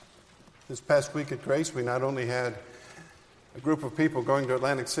This past week at Grace, we not only had a group of people going to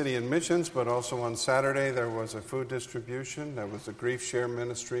Atlantic City in missions, but also on Saturday there was a food distribution. There was a grief share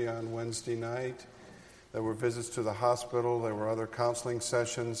ministry on Wednesday night. There were visits to the hospital. There were other counseling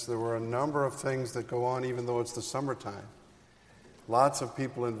sessions. There were a number of things that go on even though it's the summertime. Lots of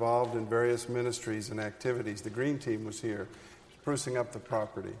people involved in various ministries and activities. The Green Team was here, sprucing up the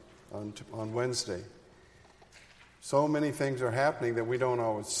property on Wednesday. So many things are happening that we don't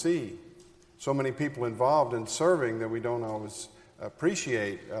always see. So many people involved in serving that we don't always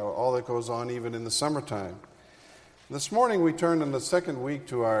appreciate all that goes on even in the summertime. This morning we turn in the second week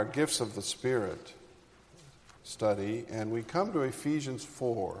to our Gifts of the Spirit study, and we come to Ephesians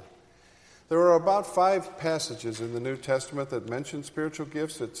 4. There are about 5 passages in the New Testament that mention spiritual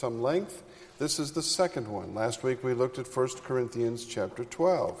gifts at some length. This is the second one. Last week we looked at 1 Corinthians chapter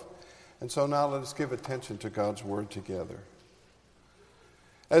 12. And so now let us give attention to God's Word together.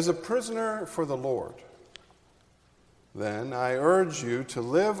 As a prisoner for the Lord, then I urge you to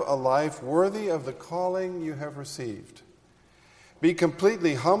live a life worthy of the calling you have received. Be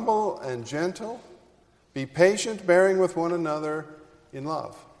completely humble and gentle. Be patient, bearing with one another in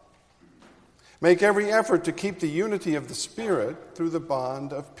love. Make every effort to keep the unity of the Spirit through the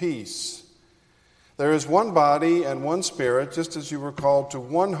bond of peace. There is one body and one Spirit, just as you were called to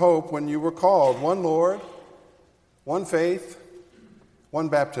one hope when you were called, one Lord, one faith, one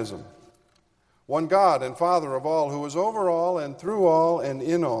baptism, one God and Father of all, who is over all and through all and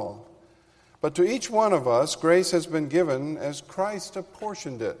in all. But to each one of us grace has been given as Christ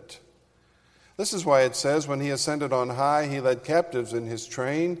apportioned it. This is why it says, when he ascended on high, he led captives in his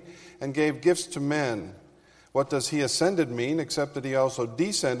train and gave gifts to men. What does he ascended mean, except that he also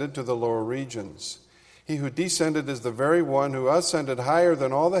descended to the lower regions? He who descended is the very one who ascended higher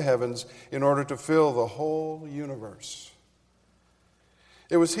than all the heavens in order to fill the whole universe.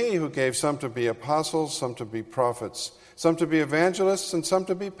 It was he who gave some to be apostles, some to be prophets, some to be evangelists, and some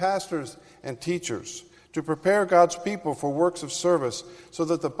to be pastors and teachers, to prepare God's people for works of service, so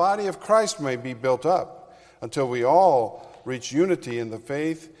that the body of Christ may be built up, until we all reach unity in the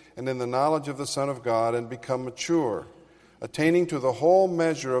faith and in the knowledge of the Son of God and become mature, attaining to the whole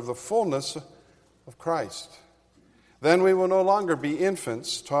measure of the fullness of Christ. Then we will no longer be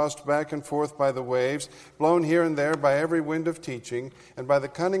infants, tossed back and forth by the waves, blown here and there by every wind of teaching, and by the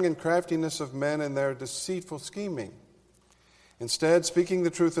cunning and craftiness of men and their deceitful scheming. Instead, speaking the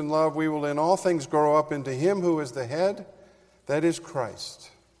truth in love, we will in all things grow up into him who is the head, that is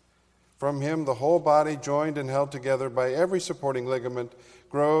Christ. From him the whole body, joined and held together by every supporting ligament,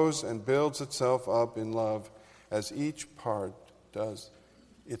 grows and builds itself up in love as each part does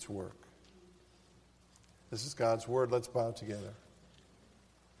its work. This is God's word. Let's bow together.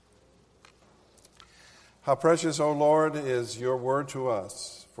 How precious, O Lord, is your word to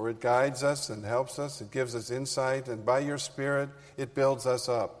us, for it guides us and helps us. It gives us insight, and by your Spirit, it builds us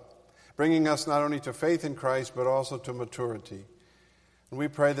up, bringing us not only to faith in Christ, but also to maturity. And we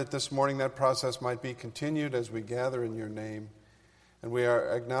pray that this morning that process might be continued as we gather in your name. And we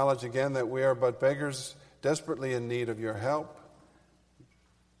acknowledge again that we are but beggars desperately in need of your help,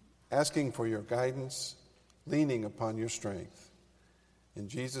 asking for your guidance, leaning upon your strength. In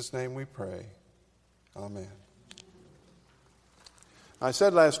Jesus' name we pray. Amen. I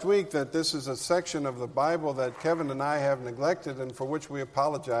said last week that this is a section of the Bible that Kevin and I have neglected and for which we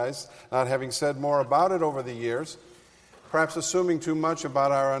apologize, not having said more about it over the years, perhaps assuming too much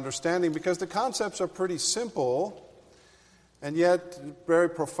about our understanding, because the concepts are pretty simple and yet very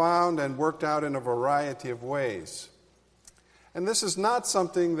profound and worked out in a variety of ways. And this is not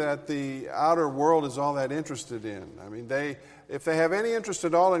something that the outer world is all that interested in. I mean, if they have any interest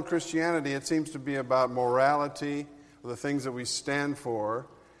at all in Christianity, it seems to be about morality, the things that we stand for.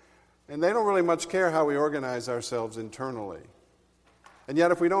 And they don't really much care how we organize ourselves internally. And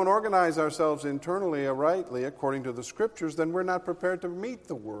yet, if we don't organize ourselves internally rightly, according to the Scriptures, then we're not prepared to meet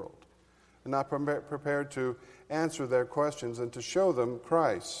the world. We're not prepared to answer their questions and to show them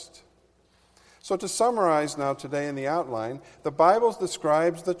Christ. So to summarize now today in the outline, the Bible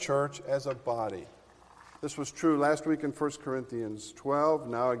describes the church as a body. This was true last week in 1 Corinthians 12,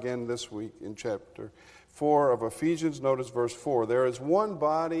 now again this week in chapter 4 of Ephesians. Notice verse 4. There is one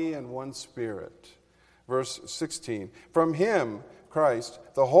body and one Spirit. Verse 16. From him, Christ,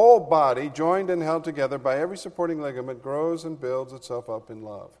 the whole body, joined and held together by every supporting ligament, grows and builds itself up in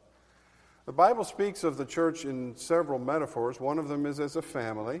love. The Bible speaks of the church in several metaphors. One of them is as a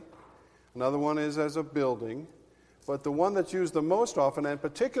family. Another one is as a building. But the one that's used the most often, and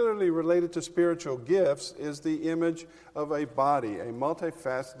particularly related to spiritual gifts, is the image of a body, a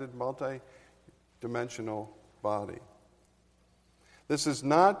multifaceted, multi-dimensional body. This is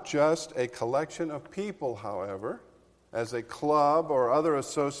not just a collection of people, however, as a club or other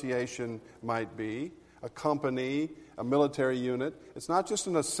association might be, a company, a military unit. It's not just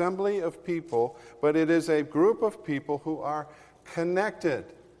an assembly of people, but it is a group of people who are connected.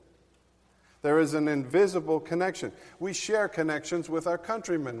 There is an invisible connection. We share connections with our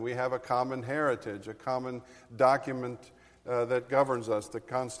countrymen. We have a common heritage, a common document that governs us, the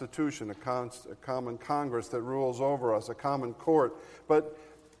Constitution, a common Congress that rules over us, a common court. But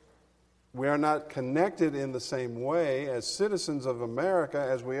we are not connected in the same way as citizens of America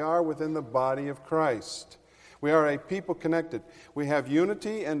as we are within the body of Christ. We are a people connected. We have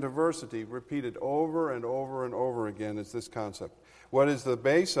unity and diversity repeated over and over and over again is this concept. What is the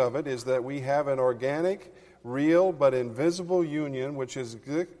base of it is that we have an organic, real, but invisible union which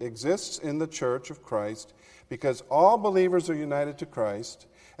exists in the church of Christ because all believers are united to Christ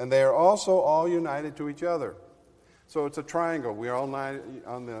and they are also all united to each other. So it's a triangle. We are all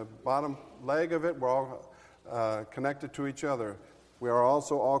on the bottom leg of it. We're all connected to each other. We are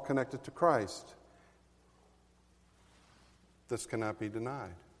also all connected to Christ. This cannot be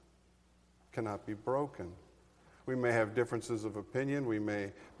denied, cannot be broken. We may have differences of opinion, we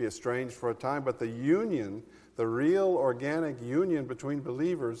may be estranged for a time, but the union, the real organic union between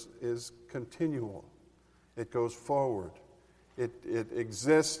believers is continual. It goes forward. It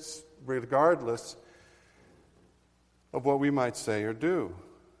exists regardless of what we might say or do.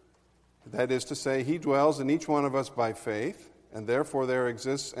 That is to say, He dwells in each one of us by faith, and therefore there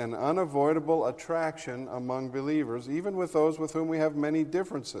exists an unavoidable attraction among believers, even with those with whom we have many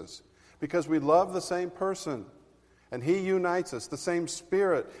differences, because we love the same person, and He unites us. The same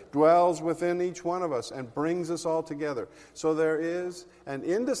Spirit dwells within each one of us and brings us all together. So there is an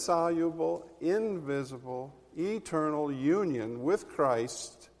indissoluble, invisible, eternal union with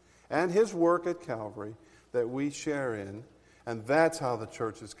Christ and His work at Calvary that we share in, and that's how the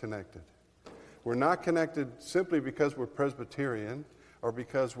church is connected. We're not connected simply because we're Presbyterian or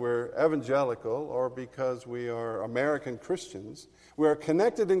because we're evangelical or because we are American Christians. We are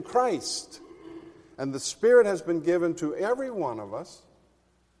connected in Christ, and the Spirit has been given to every one of us.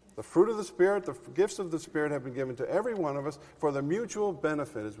 The fruit of the Spirit, the gifts of the Spirit have been given to every one of us for the mutual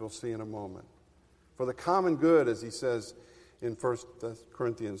benefit, as we'll see in a moment, for the common good, as he says in 1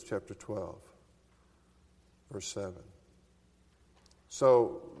 Corinthians chapter 12. Verse 7.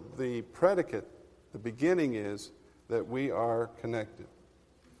 So the predicate, the beginning is that we are connected.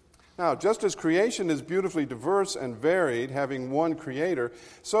 Now, just as creation is beautifully diverse and varied, having one Creator,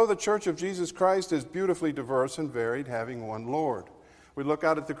 so the Church of Jesus Christ is beautifully diverse and varied, having one Lord. We look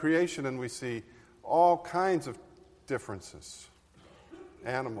out at the creation and we see all kinds of differences.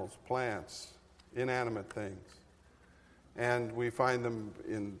 Animals, plants, inanimate things. And we find them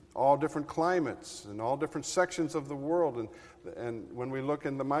in all different climates, in all different sections of the world. And when we look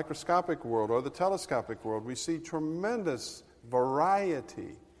in the microscopic world or the telescopic world, we see tremendous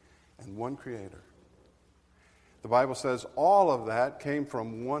variety and one Creator. The Bible says all of that came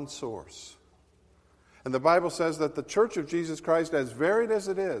from one source. And the Bible says that the Church of Jesus Christ, as varied as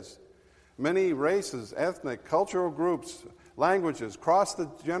it is, many races, ethnic, cultural groups, languages, across the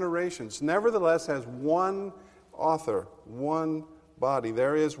generations, nevertheless has one author, one body.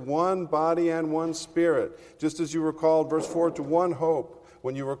 There is one body and one Spirit, just as you were called, verse 4, to one hope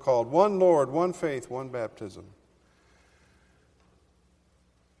when you were called, one Lord, one faith, one baptism.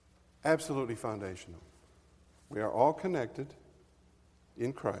 Absolutely foundational. We are all connected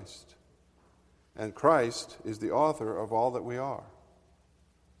in Christ, and Christ is the author of all that we are.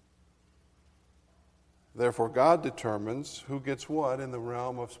 Therefore, God determines who gets what in the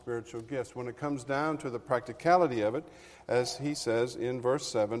realm of spiritual gifts. When it comes down to the practicality of it, as he says in verse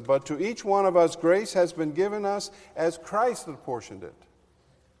 7, but to each one of us grace has been given us as Christ apportioned it.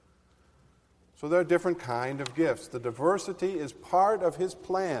 So there are different kind of gifts. The diversity is part of his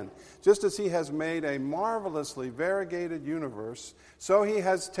plan. Just as he has made a marvelously variegated universe, so he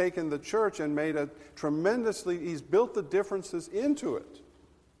has taken the church and made he's built the differences into it.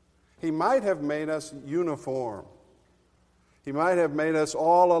 He might have made us uniform. He might have made us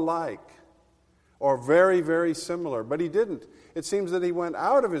all alike or very, very similar, but he didn't. It seems that he went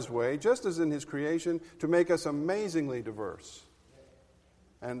out of his way, just as in his creation, to make us amazingly diverse.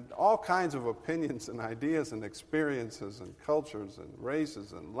 And all kinds of opinions and ideas and experiences and cultures and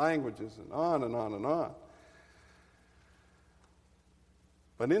races and languages and on and on and on.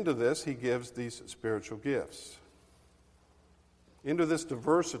 But into this, he gives these spiritual gifts. Into this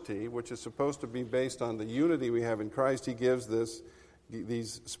diversity, which is supposed to be based on the unity we have in Christ, he gives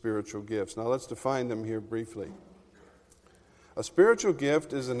these spiritual gifts. Now let's define them here briefly. A spiritual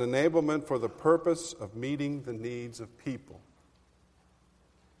gift is an enablement for the purpose of meeting the needs of people.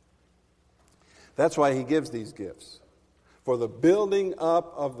 That's why he gives these gifts. For the building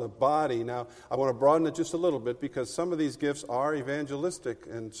up of the body. Now, I want to broaden it just a little bit because some of these gifts are evangelistic,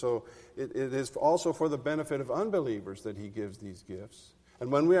 and so it is also for the benefit of unbelievers that he gives these gifts.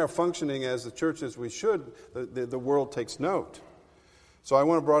 And when we are functioning as the church as we should, the world takes note. So I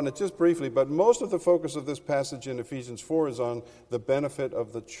want to broaden it just briefly, but most of the focus of this passage in Ephesians 4 is on the benefit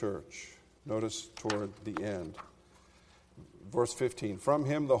of the church. Notice toward the end. Verse 15, from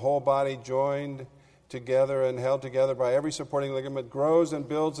him the whole body joined together and held together by every supporting ligament grows and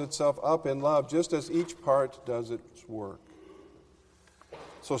builds itself up in love, just as each part does its work.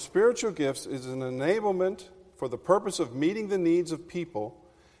 So spiritual gifts is an enablement for the purpose of meeting the needs of people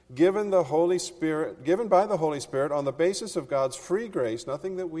given by the Holy Spirit on the basis of God's free grace,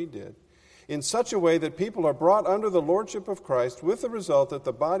 nothing that we did, in such a way that people are brought under the lordship of Christ with the result that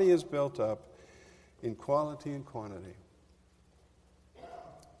the body is built up in quality and quantity.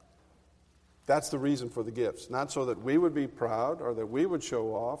 That's the reason for the gifts. Not so that we would be proud or that we would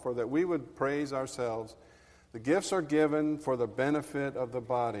show off or that we would praise ourselves. The gifts are given for the benefit of the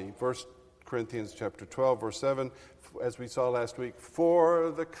body. 1 Corinthians chapter 12, verse 7, as we saw last week,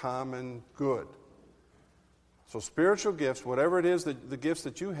 for the common good. So spiritual gifts, whatever it is, the gifts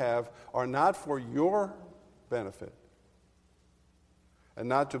that you have, are not for your benefit and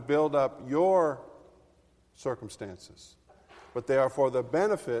not to build up your circumstances, but they are for the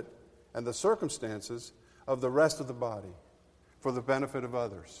benefit and the circumstances of the rest of the body, for the benefit of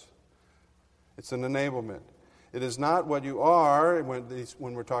others. It's an enablement. It is not what you are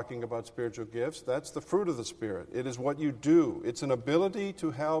when we're talking about spiritual gifts. That's the fruit of the Spirit. It is what you do. It's an ability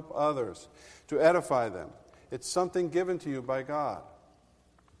to help others, to edify them. It's something given to you by God.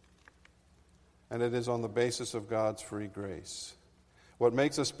 And it is on the basis of God's free grace. What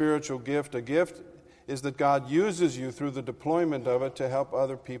makes a spiritual gift a gift is that God uses you through the deployment of it to help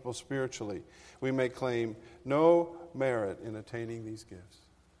other people spiritually. We may claim no merit in attaining these gifts.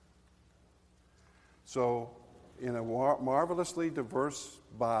 So, in a marvelously diverse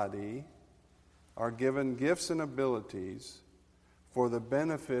body are given gifts and abilities for the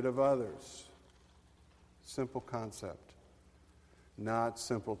benefit of others. Simple concept, not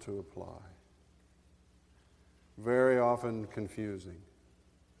simple to apply. Very often confusing,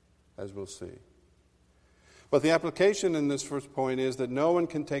 as we'll see. But the application in this first point is that no one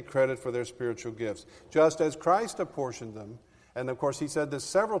can take credit for their spiritual gifts, just as Christ apportioned them. And of course, he said this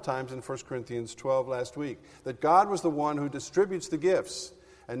several times in 1 Corinthians 12 last week, that God was the one who distributes the gifts,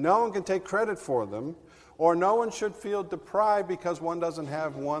 and no one can take credit for them, or no one should feel deprived because one doesn't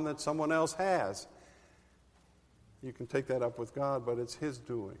have one that someone else has. You can take that up with God, but it's his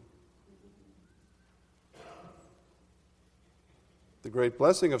doing. The great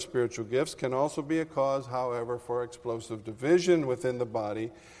blessing of spiritual gifts can also be a cause, however, for explosive division within the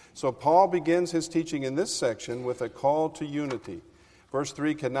body. So Paul begins his teaching in this section with a call to unity. Verse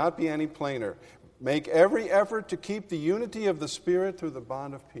 3 cannot be any plainer. Make every effort to keep the unity of the Spirit through the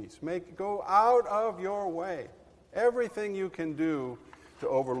bond of peace. Go out of your way. Everything you can do to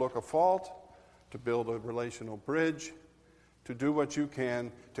overlook a fault, to build a relational bridge, to do what you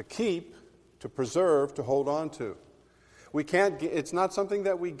can to keep, to preserve, to hold on to. It's not something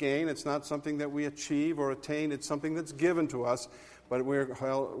that we gain, it's not something that we achieve or attain, it's something that's given to us, but we're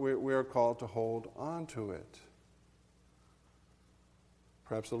called to hold on to it.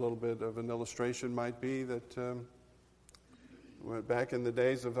 Perhaps a little bit of an illustration might be that back in the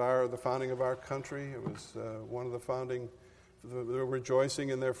days of the founding of our country, it was one of the founding, they were rejoicing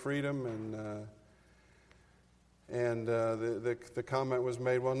in their freedom, and the comment was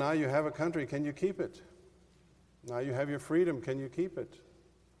made, well, now you have a country, can you keep it? Now you have your freedom, can you keep it?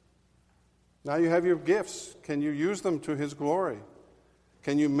 Now you have your gifts, can you use them to his glory?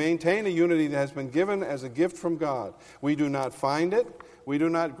 Can you maintain a unity that has been given as a gift from God? We do not find it, we do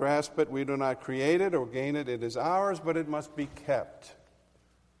not grasp it, we do not create it or gain it. It is ours, but it must be kept.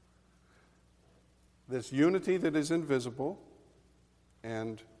 This unity that is invisible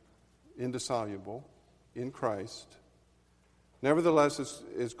and indissoluble in Christ, nevertheless,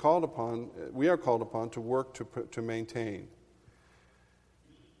 we are called upon to work to maintain.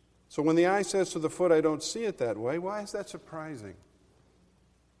 So when the eye says to the foot, I don't see it that way, why is that surprising?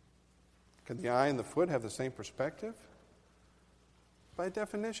 Can the eye and the foot have the same perspective? By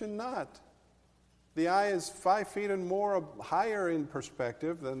definition, not. The eye is 5 feet and more higher in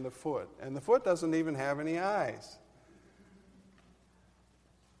perspective than the foot, and the foot doesn't even have any eyes.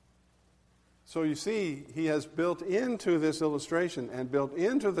 So you see, he has built into this illustration and built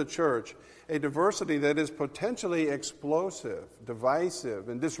into the church a diversity that is potentially explosive, divisive,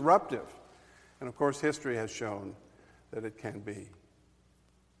 and disruptive. And of course, history has shown that it can be.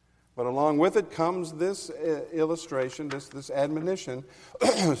 But along with it comes this illustration, this admonition.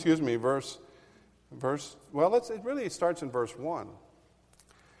 Excuse me, it starts in verse 1.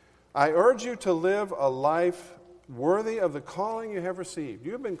 I urge you to live a life worthy of the calling you have received.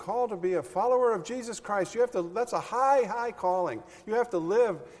 You have been called to be a follower of Jesus Christ. That's a high calling. You have to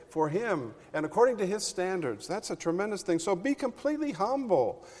live for Him and according to His standards. That's a tremendous thing. So be completely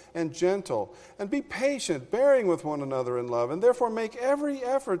humble and gentle and be patient, bearing with one another in love, and therefore make every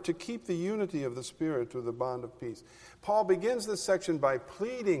effort to keep the unity of the Spirit through the bond of peace. Paul begins this section by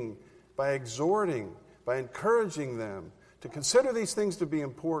pleading, by exhorting, by encouraging them to consider these things to be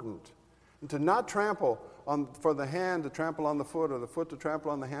important and to not trample for the hand to trample on the foot or the foot to trample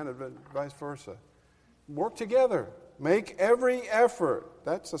on the hand and vice versa. Work together. Make every effort.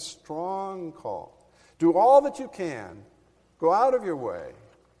 That's a strong call. Do all that you can. Go out of your way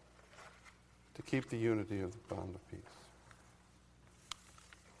to keep the unity of the bond of peace.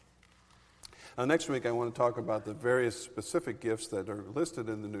 Now, next week I want to talk about the various specific gifts that are listed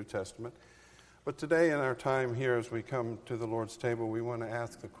in the New Testament. But today in our time here as we come to the Lord's table, we want to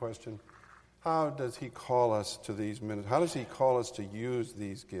ask the question, how does He call us to these ministries? How does He call us to use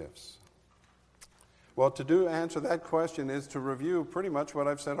these gifts? Well, answer that question is to review pretty much what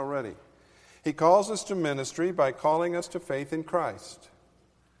I've said already. He calls us to ministry by calling us to faith in Christ.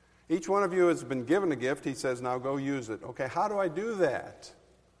 Each one of you has been given a gift. He says, now go use it. Okay, how do I do that?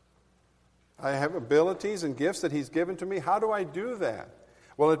 I have abilities and gifts that He's given to me. How do I do that?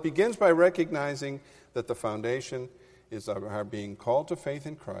 Well, it begins by recognizing that the foundation is our being called to faith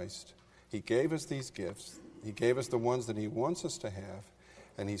in Christ. He gave us these gifts. He gave us the ones that He wants us to have.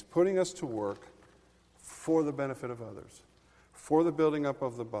 And He's putting us to work for the benefit of others, for the building up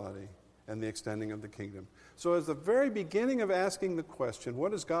of the body and the extending of the kingdom. So as the very beginning of asking the question,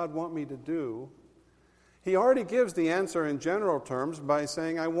 what does God want me to do? He already gives the answer in general terms by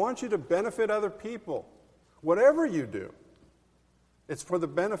saying, I want you to benefit other people. Whatever you do, it's for the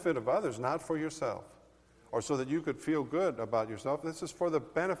benefit of others, not for yourself, or so that you could feel good about yourself. This is for the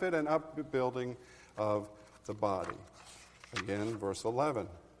benefit and upbuilding of the body. Again, verse 11.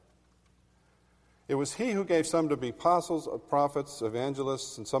 It was He who gave some to be apostles, prophets,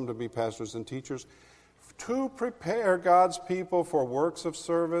 evangelists, and some to be pastors and teachers, to prepare God's people for works of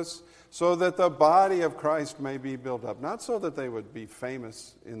service, so that the body of Christ may be built up. Not so that they would be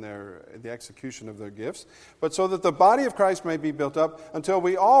famous in the execution of their gifts, but so that the body of Christ may be built up until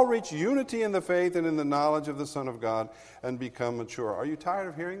we all reach unity in the faith and in the knowledge of the Son of God and become mature. Are you tired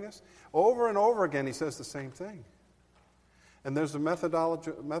of hearing this? Over and over again He says the same thing. And there's a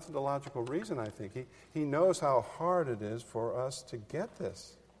methodological reason, I think. He knows how hard it is for us to get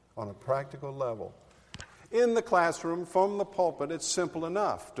this on a practical level. In the classroom, from the pulpit, it's simple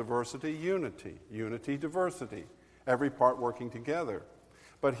enough. Diversity, unity. Unity, diversity. Every part working together.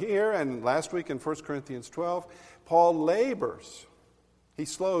 But here, and last week in 1 Corinthians 12, Paul labors. He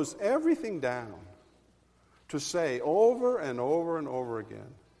slows everything down to say over and over and over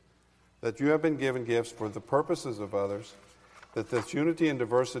again that you have been given gifts for the purposes of others, that this unity and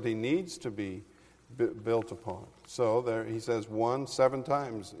diversity needs to be built upon. So there he says 7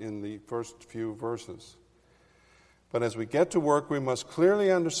 times in the first few verses. But as we get to work, we must clearly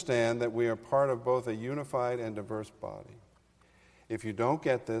understand that we are part of both a unified and diverse body. If you don't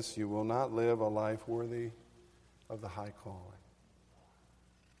get this, you will not live a life worthy of the high calling.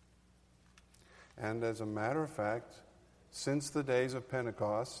 And as a matter of fact, since the days of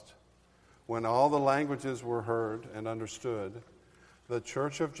Pentecost, when all the languages were heard and understood, the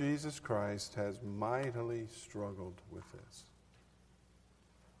Church of Jesus Christ has mightily struggled with this.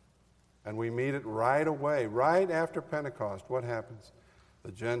 And we meet it right away, right after Pentecost. What happens?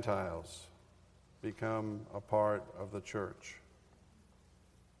 The Gentiles become a part of the church.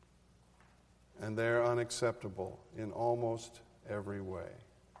 And they're unacceptable in almost every way.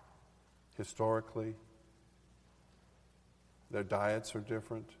 Historically, their diets are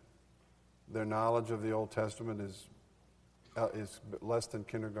different. Their knowledge of the Old Testament is less than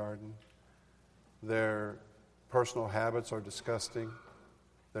kindergarten. Their personal habits are disgusting.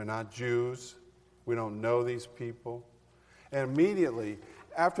 They're not Jews. We don't know these people. And immediately,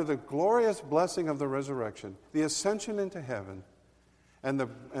 after the glorious blessing of the resurrection, the ascension into heaven, and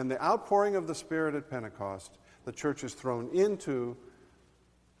the outpouring of the Spirit at Pentecost, the church is thrown into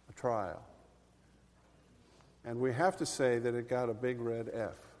a trial. And we have to say that it got a big red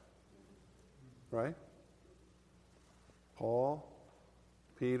F. Right? Paul,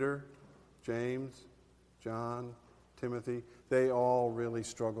 Peter, James, John, Timothy, they all really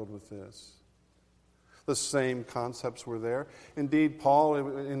struggled with this. The same concepts were there. Indeed,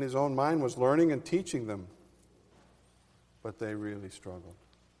 Paul, in his own mind, was learning and teaching them. But they really struggled.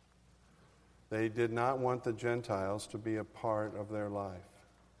 They did not want the Gentiles to be a part of their life.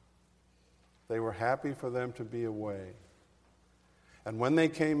 They were happy for them to be away. And when they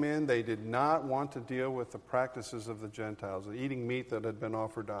came in, they did not want to deal with the practices of the Gentiles, eating meat that had been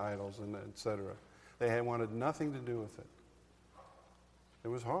offered to idols, and etc. They had wanted nothing to do with it. It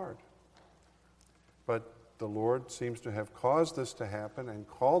was hard. But the Lord seems to have caused this to happen and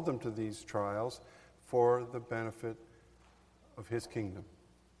called them to these trials for the benefit of His kingdom.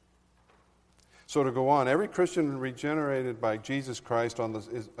 So to go on, every Christian regenerated by Jesus Christ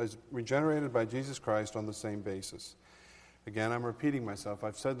is regenerated by Jesus Christ on the same basis. Again, I'm repeating myself.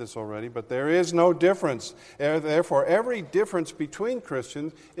 I've said this already, but there is no difference. Therefore, every difference between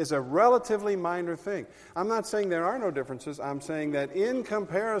Christians is a relatively minor thing. I'm not saying there are no differences. I'm saying that in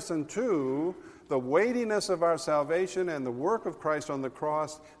comparison to the weightiness of our salvation and the work of Christ on the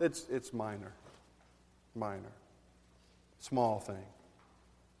cross, it's minor. Minor. Small thing.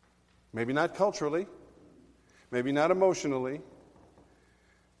 Maybe not culturally, maybe not emotionally,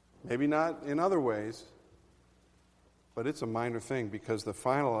 maybe not in other ways, but it's a minor thing because the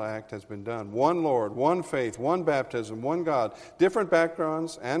final act has been done. One Lord, one faith, one baptism, one God, different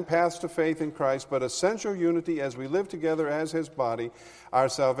backgrounds and paths to faith in Christ, but essential unity as we live together as His body. Our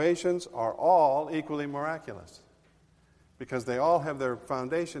salvations are all equally miraculous because they all have their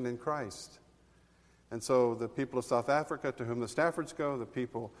foundation in Christ. And so the people of South Africa, to whom the Staffords go, the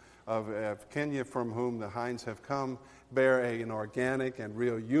people of Kenya, from whom the Hines have come, bear an organic and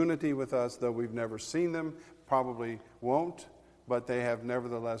real unity with us, though we've never seen them, probably won't, but they have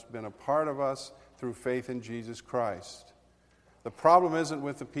nevertheless been a part of us through faith in Jesus Christ. The problem isn't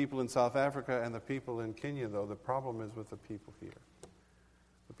with the people in South Africa and the people in Kenya, though. The problem is with the people here,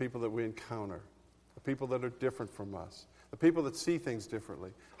 the people that we encounter, the people that are different from us, the people that see things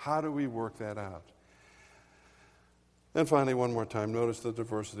differently. How do we work that out? And finally, one more time, notice the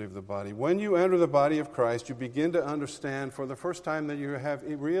diversity of the body. When you enter the body of Christ, you begin to understand for the first time that you have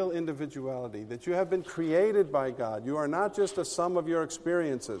a real individuality, that you have been created by God. You are not just a sum of your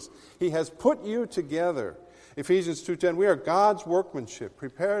experiences. He has put you together. Ephesians 2:10, we are God's workmanship,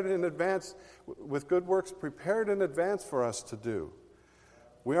 prepared in advance, with good works prepared in advance for us to do.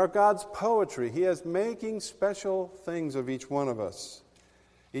 We are God's poetry. He is making special things of each one of us.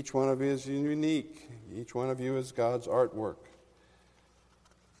 Each one of you is unique. Each one of you is God's artwork.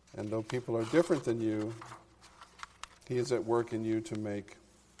 And though people are different than you, He is at work in you to make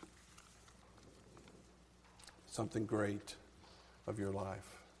something great of your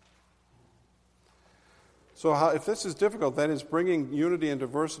life. So if this is difficult, that is bringing unity and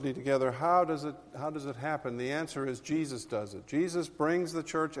diversity together, how does it happen? The answer is Jesus does it. Jesus brings the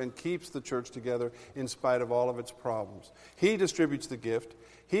church and keeps the church together in spite of all of its problems. He distributes the gift.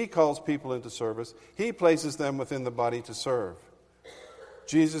 He calls people into service. He places them within the body to serve.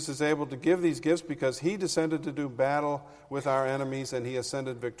 Jesus is able to give these gifts because He descended to do battle with our enemies and He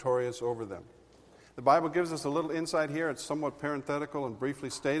ascended victorious over them. The Bible gives us a little insight here. It's somewhat parenthetical and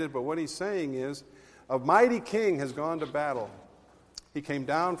briefly stated, but what He's saying is, a mighty king has gone to battle. He came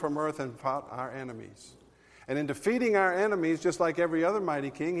down from earth and fought our enemies. And in defeating our enemies, just like every other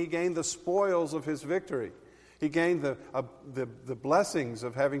mighty king, He gained the spoils of His victory. He gained the blessings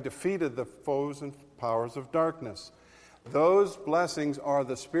of having defeated the foes and powers of darkness. Those blessings are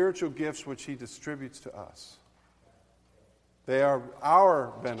the spiritual gifts which He distributes to us. They are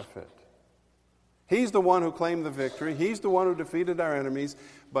our benefit. He's the one who claimed the victory. He's the one who defeated our enemies.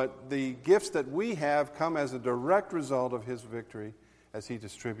 But the gifts that we have come as a direct result of His victory as He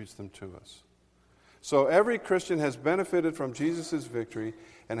distributes them to us. So every Christian has benefited from Jesus' victory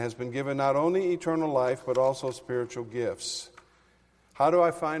and has been given not only eternal life, but also spiritual gifts. How do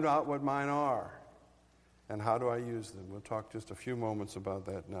I find out what mine are? And how do I use them? We'll talk just a few moments about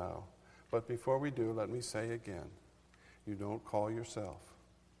that now. But before we do, let me say again, you don't call yourself.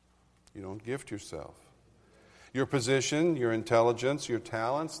 You don't gift yourself. Your position, your intelligence, your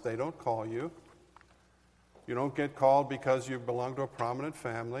talents, they don't call you. You don't get called because you belong to a prominent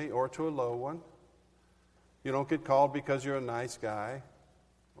family or to a low one. You don't get called because you're a nice guy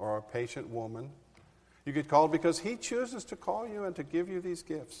or a patient woman. You get called because He chooses to call you and to give you these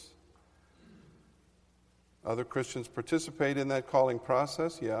gifts. Other Christians participate in that calling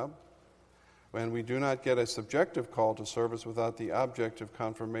process, yeah. When we do not get a subjective call to service without the objective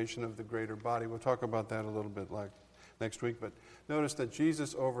confirmation of the greater body. We'll talk about that a little bit like next week, but notice that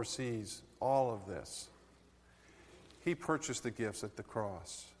Jesus oversees all of this. He purchased the gifts at the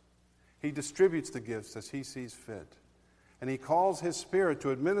cross. He distributes the gifts as He sees fit. And He calls His Spirit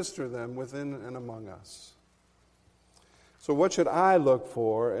to administer them within and among us. So what should I look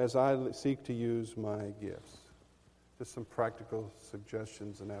for as I seek to use my gifts? Just some practical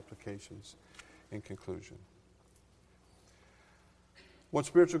suggestions and applications in conclusion. What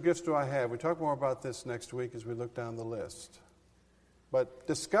spiritual gifts do I have? We talk more about this next week as we look down the list. But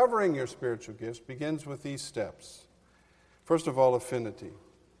discovering your spiritual gifts begins with these steps. First of all, affinity.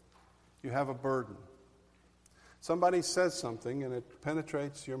 You have a burden. Somebody says something and it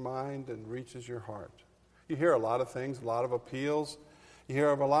penetrates your mind and reaches your heart. You hear a lot of things, a lot of appeals. You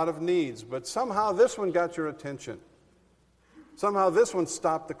hear of a lot of needs, but somehow this one got your attention. Somehow this one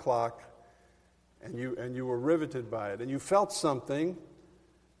stopped the clock and you were riveted by it and you felt something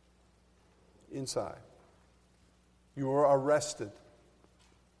inside. You were arrested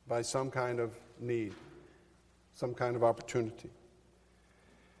by some kind of need, some kind of opportunity.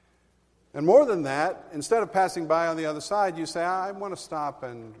 And more than that, instead of passing by on the other side, you say, I want to stop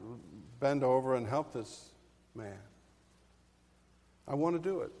and bend over and help this man. I want to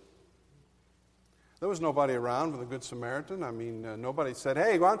do it. There was nobody around with a Good Samaritan. Nobody said,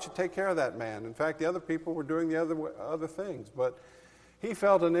 hey, why don't you take care of that man? In fact, the other people were doing the other things. But he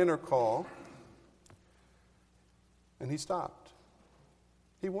felt an inner call, and he stopped.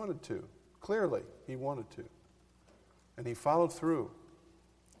 He wanted to. Clearly, he wanted to. And he followed through.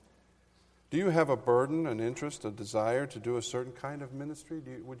 Do you have a burden, an interest, a desire to do a certain kind of ministry?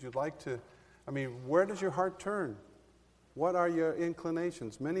 Would you like to? Where does your heart turn? What are your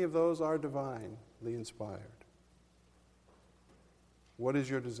inclinations? Many of those are divinely inspired. What is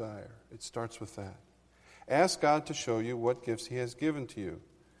your desire? It starts with that. Ask God to show you what gifts He has given to you.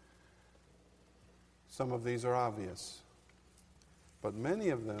 Some of these are obvious, but many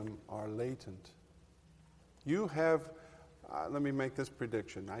of them are latent. You have, let me make this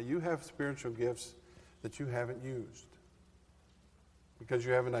prediction. Now, you have spiritual gifts that you haven't used because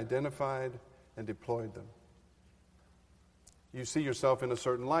you haven't identified and deployed them. You see yourself in a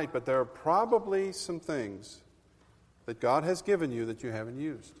certain light, but there are probably some things that God has given you that you haven't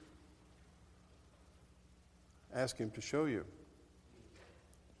used. Ask Him to show you.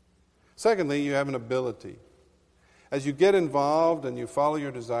 Secondly, you have an ability. As you get involved and you follow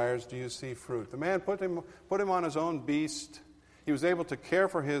your desires, do you see fruit? The man put him on his own beast. He was able to care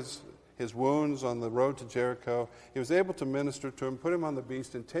for his wounds on the road to Jericho. He was able to minister to him, put him on the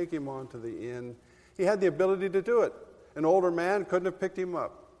beast, and take him on to the inn. He had the ability to do it. An older man couldn't have picked him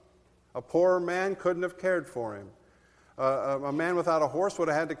up. A poorer man couldn't have cared for him. A man without a horse would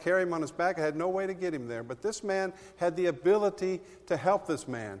have had to carry him on his back. Had no way to get him there. But this man had the ability to help this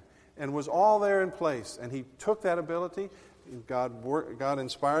man and was all there in place. And he took that ability, God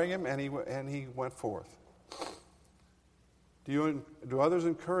inspiring him, and he went forth. Do others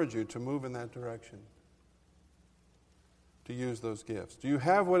encourage you to move in that direction? To use those gifts? Do you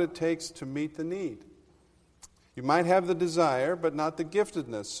have what it takes to meet the need? You might have the desire, but not the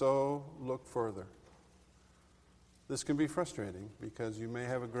giftedness, so look further. This can be frustrating because you may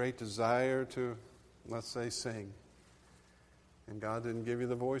have a great desire to, let's say, sing, and God didn't give you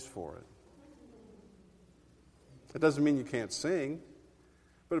the voice for it. It doesn't mean you can't sing,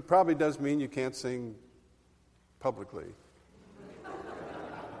 but it probably does mean you can't sing publicly,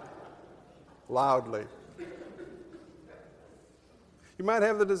 loudly. You might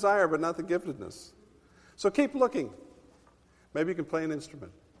have the desire, but not the giftedness. So keep looking. Maybe you can play an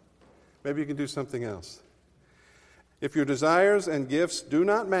instrument. Maybe you can do something else. If your desires and gifts do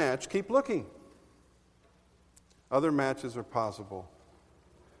not match, keep looking. Other matches are possible,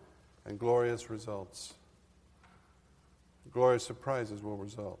 and glorious results. Glorious surprises will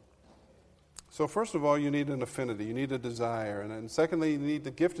result. So first of all, you need an affinity. You need a desire. And then secondly, you need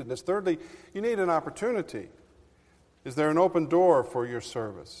the giftedness. Thirdly, you need an opportunity. Is there an open door for your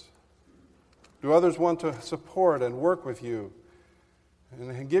service? Do others want to support and work with you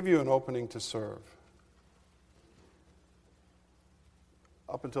and give you an opening to serve?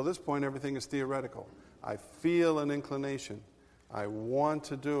 Up until this point, everything is theoretical. I feel an inclination. I want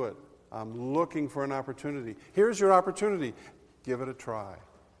to do it. I'm looking for an opportunity. Here's your opportunity. Give it a try.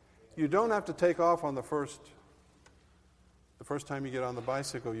 You don't have to take off on the first time you get on the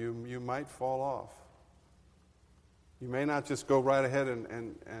bicycle. You might fall off. You may not just go right ahead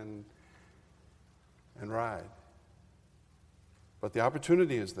and ride. But the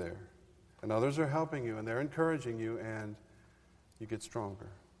opportunity is there. And others are helping you, and they're encouraging you, and you get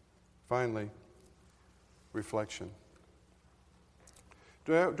stronger. Finally, reflection.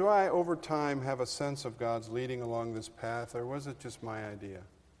 Do I, over time, have a sense of God's leading along this path, or was it just my idea?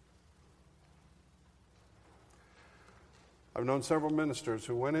 I've known several ministers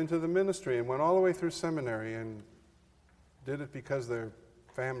who went into the ministry and went all the way through seminary and did it because their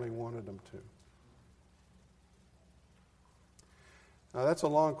family wanted them to. Now, that's a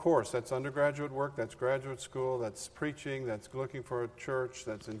long course. That's undergraduate work, that's graduate school, that's preaching, that's looking for a church,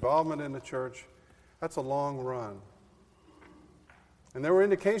 that's involvement in the church. That's a long run. And there were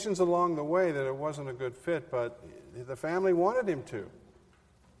indications along the way that it wasn't a good fit, but the family wanted him to.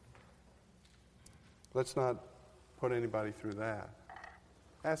 Let's not put anybody through that.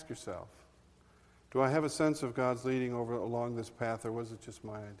 Ask yourself, do I have a sense of God's leading along this path, or was it just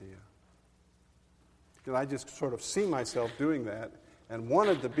my idea? Did I just sort of see myself doing that and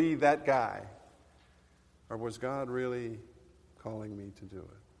wanted to be that guy? Or was God really calling me to do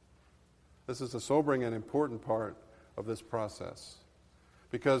it? This is a sobering and important part of this process.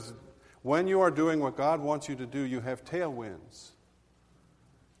 Because when you are doing what God wants you to do, you have tailwinds.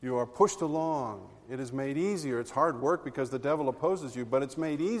 You are pushed along. It is made easier. It's hard work because the devil opposes you, but it's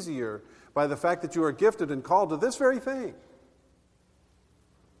made easier by the fact that you are gifted and called to this very thing.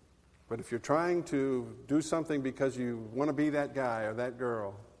 But if you're trying to do something because you want to be that guy or that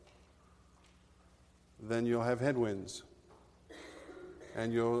girl, then you'll have headwinds.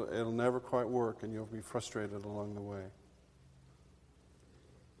 And it'll never quite work, and you'll be frustrated along the way.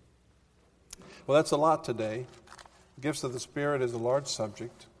 Well, that's a lot today. Gifts of the Spirit is a large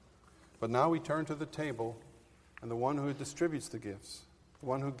subject. But now we turn to the table and the one who distributes the gifts, the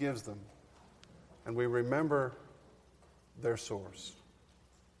one who gives them. And we remember their source.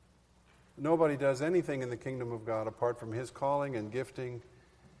 Nobody does anything in the kingdom of God apart from his calling and gifting.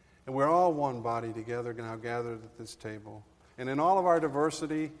 And we're all one body together now gathered at this table. And in all of our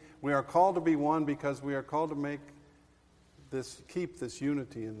diversity, we are called to be one because we are called to keep this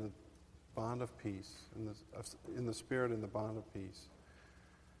unity in the bond of peace, in the Spirit and the bond of peace.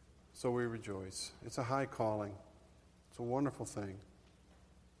 So we rejoice. It's a high calling. It's a wonderful thing.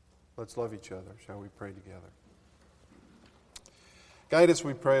 Let's love each other. Shall we pray together? Guide us,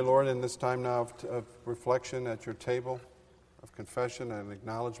 we pray, Lord, in this time now of reflection at your table, of confession and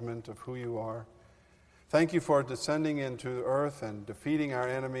acknowledgement of who you are. Thank you for descending into earth and defeating our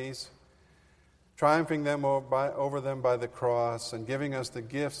enemies, triumphing them over them by the cross, and giving us the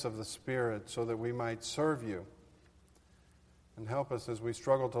gifts of the Spirit so that we might serve you. And help us as we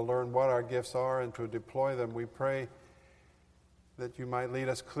struggle to learn what our gifts are and to deploy them. We pray that you might lead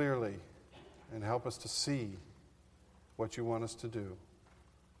us clearly and help us to see what you want us to do.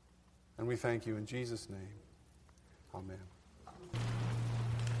 And we thank you in Jesus' name. Amen.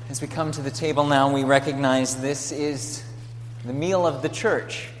 As we come to the table now, we recognize this is the meal of the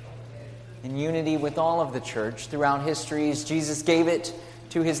church. In unity with all of the church throughout history, Jesus gave it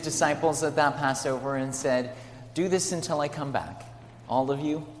to his disciples at that Passover and said, "Do this until I come back. All of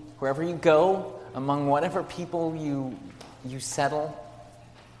you, wherever you go, among whatever people you settle,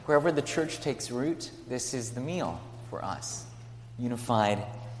 wherever the church takes root, this is the meal for us, unified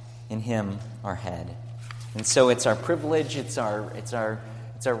in him, our head." And so it's our privilege, it's our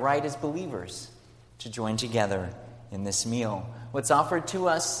right as believers to join together in this meal. What's offered to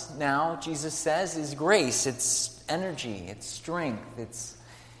us now, Jesus says, is grace. It's energy, it's strength, it's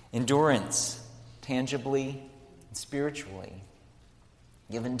endurance, tangibly and spiritually,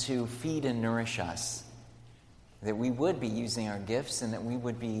 given to feed and nourish us, that we would be using our gifts and that we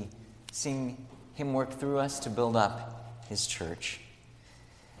would be seeing him work through us to build up his church.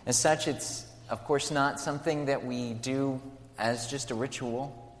 As such, it's, of course, not something that we do as just a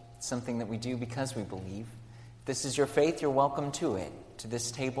ritual. It's something that we do because we believe. If this is your faith, you're welcome to it, to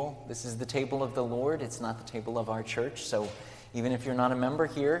this table. This is the table of the Lord. It's not the table of our church. So even if you're not a member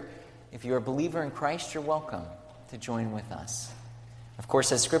here, if you're a believer in Christ, you're welcome to join with us. Of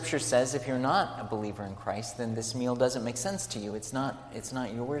course, as Scripture says, if you're not a believer in Christ, then this meal doesn't make sense to you. It's not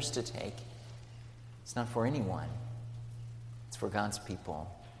yours to take. It's not for anyone. It's for God's people.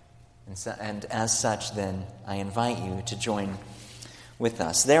 And as such, then, I invite you to join with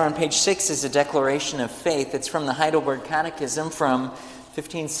us. There on page 6 is a declaration of faith. It's from the Heidelberg Catechism from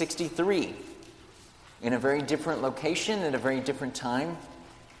 1563. In a very different location, at a very different time,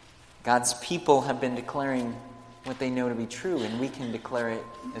 God's people have been declaring what they know to be true, and we can declare it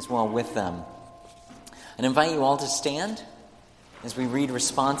as well with them. I invite you all to stand as we read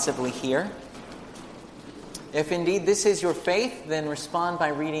responsively here. If indeed this is your faith, then respond by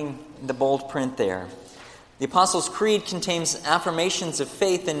reading the bold print there. The Apostles' Creed contains affirmations of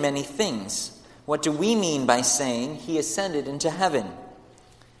faith in many things. What do we mean by saying he ascended into heaven?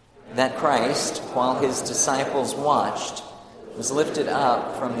 That Christ, while his disciples watched, was lifted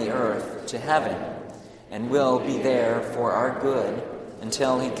up from the earth to heaven and will be there for our good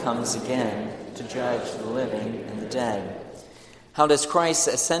until he comes again to judge the living and the dead. How does Christ's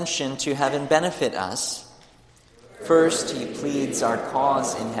ascension to heaven benefit us? First, he pleads our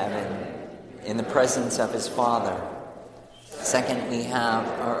cause in heaven, in the presence of his Father. Second, we have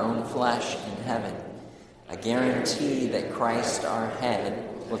our own flesh in heaven, a guarantee that Christ, our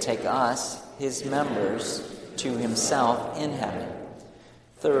head, will take us, his members, to himself in heaven.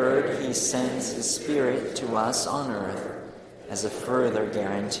 Third, he sends his Spirit to us on earth as a further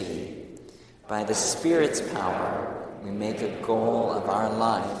guarantee. By the Spirit's power, we make a goal of our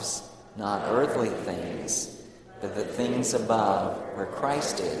lives, not earthly things, but the things above where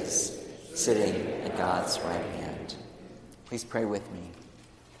Christ is, sitting at God's right hand. Please pray with me.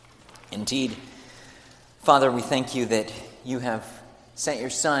 Indeed, Father, we thank you that you have sent your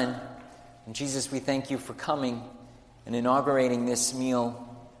Son. And Jesus, we thank you for coming and inaugurating this meal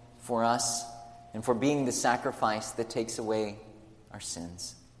for us and for being the sacrifice that takes away our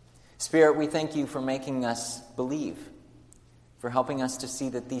sins. Spirit, we thank you for making us believe, for helping us to see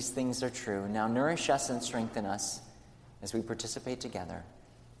that these things are true. Now nourish us and strengthen us as we participate together.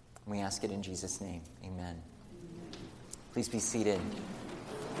 We ask it in Jesus' name. Amen. Please be seated.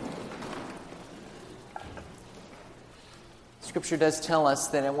 Scripture does tell us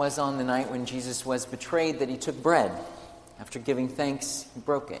that it was on the night when Jesus was betrayed that he took bread. After giving thanks, he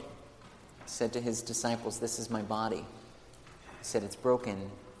broke it. He said to his disciples, "This is my body." He said, "It's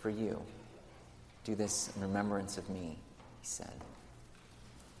broken for you. Do this in remembrance of me," he said.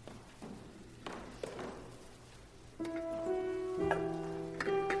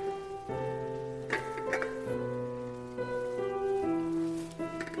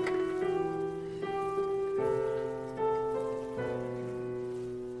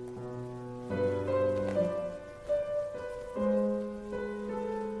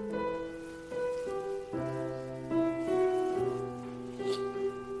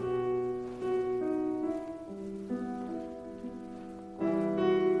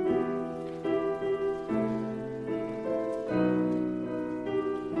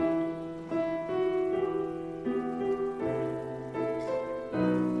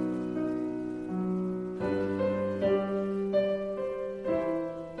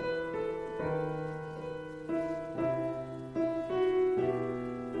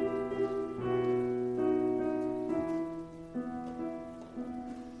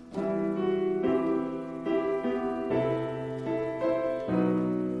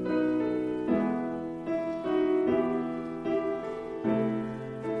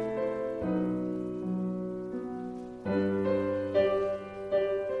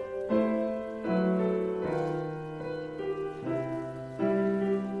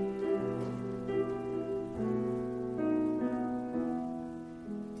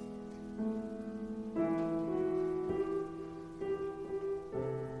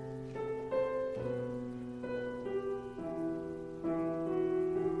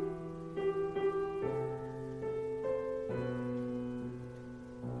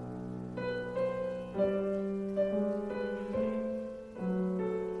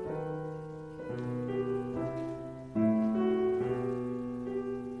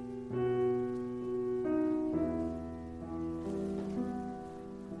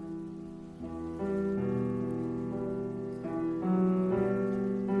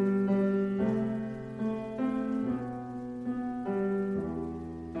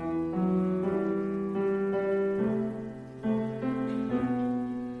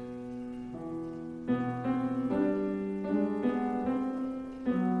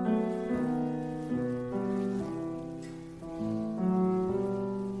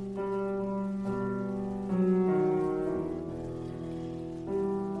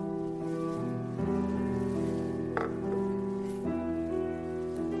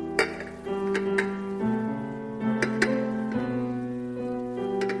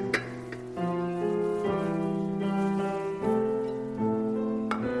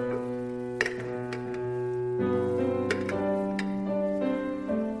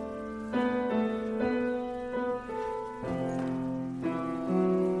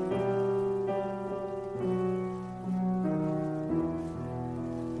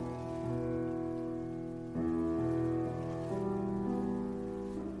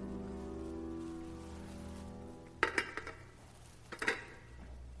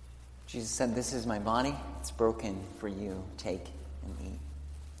 Jesus said, "This is my body. It's broken for you. Take and eat."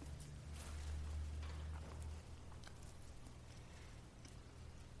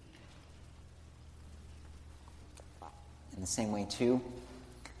 In the same way, too,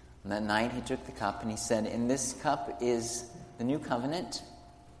 on that night he took the cup and he said, "In this cup is the new covenant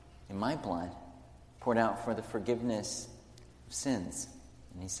in my blood, poured out for the forgiveness of sins."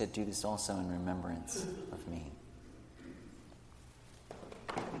 And he said, "Do this also in remembrance of me."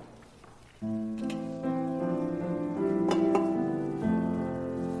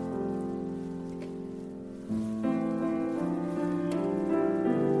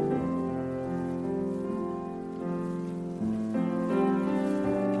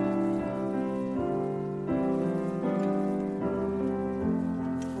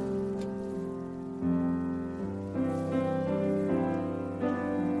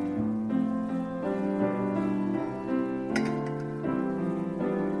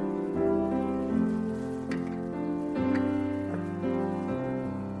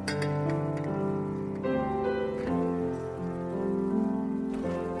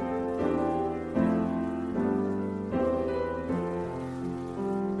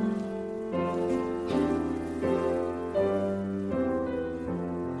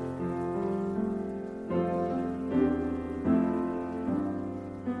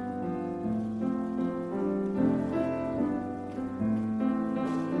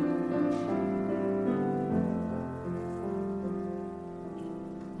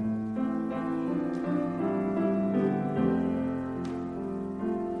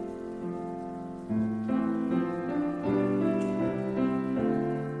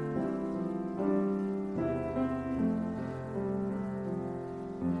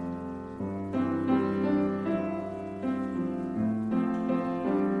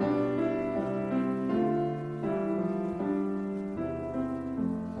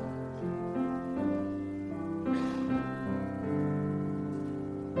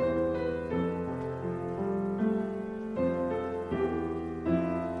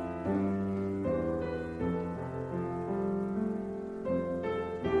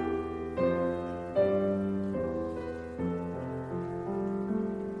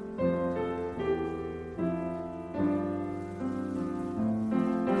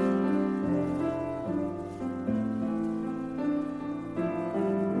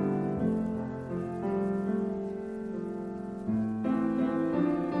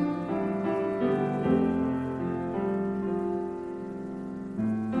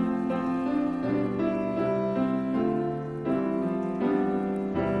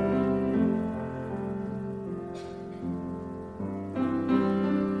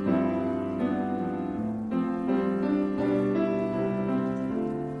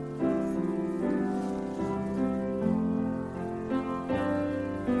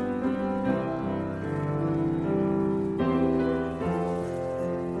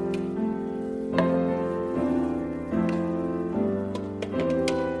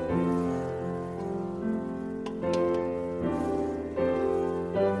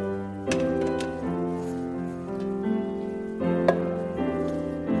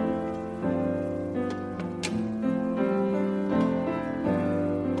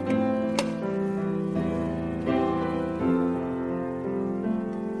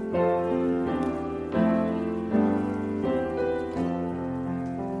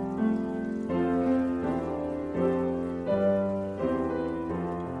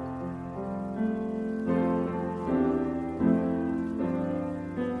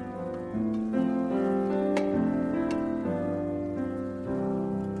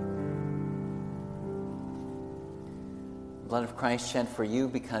 blood of Christ shed for you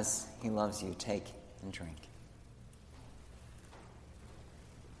because he loves you. Take and drink.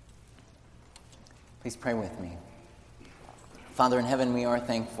 Please pray with me. Father in heaven, we are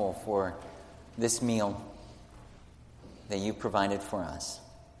thankful for this meal that you provided for us.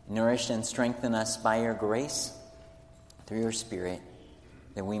 Nourish and strengthen us by your grace, through your Spirit,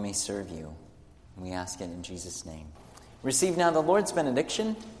 that we may serve you. And we ask it in Jesus' name. Receive now the Lord's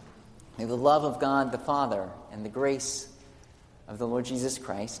benediction. May the love of God the Father and the grace of the Lord Jesus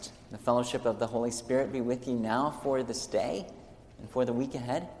Christ, the fellowship of the Holy Spirit be with you now for this day and for the week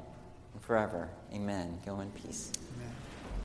ahead and forever. Amen. Go in peace.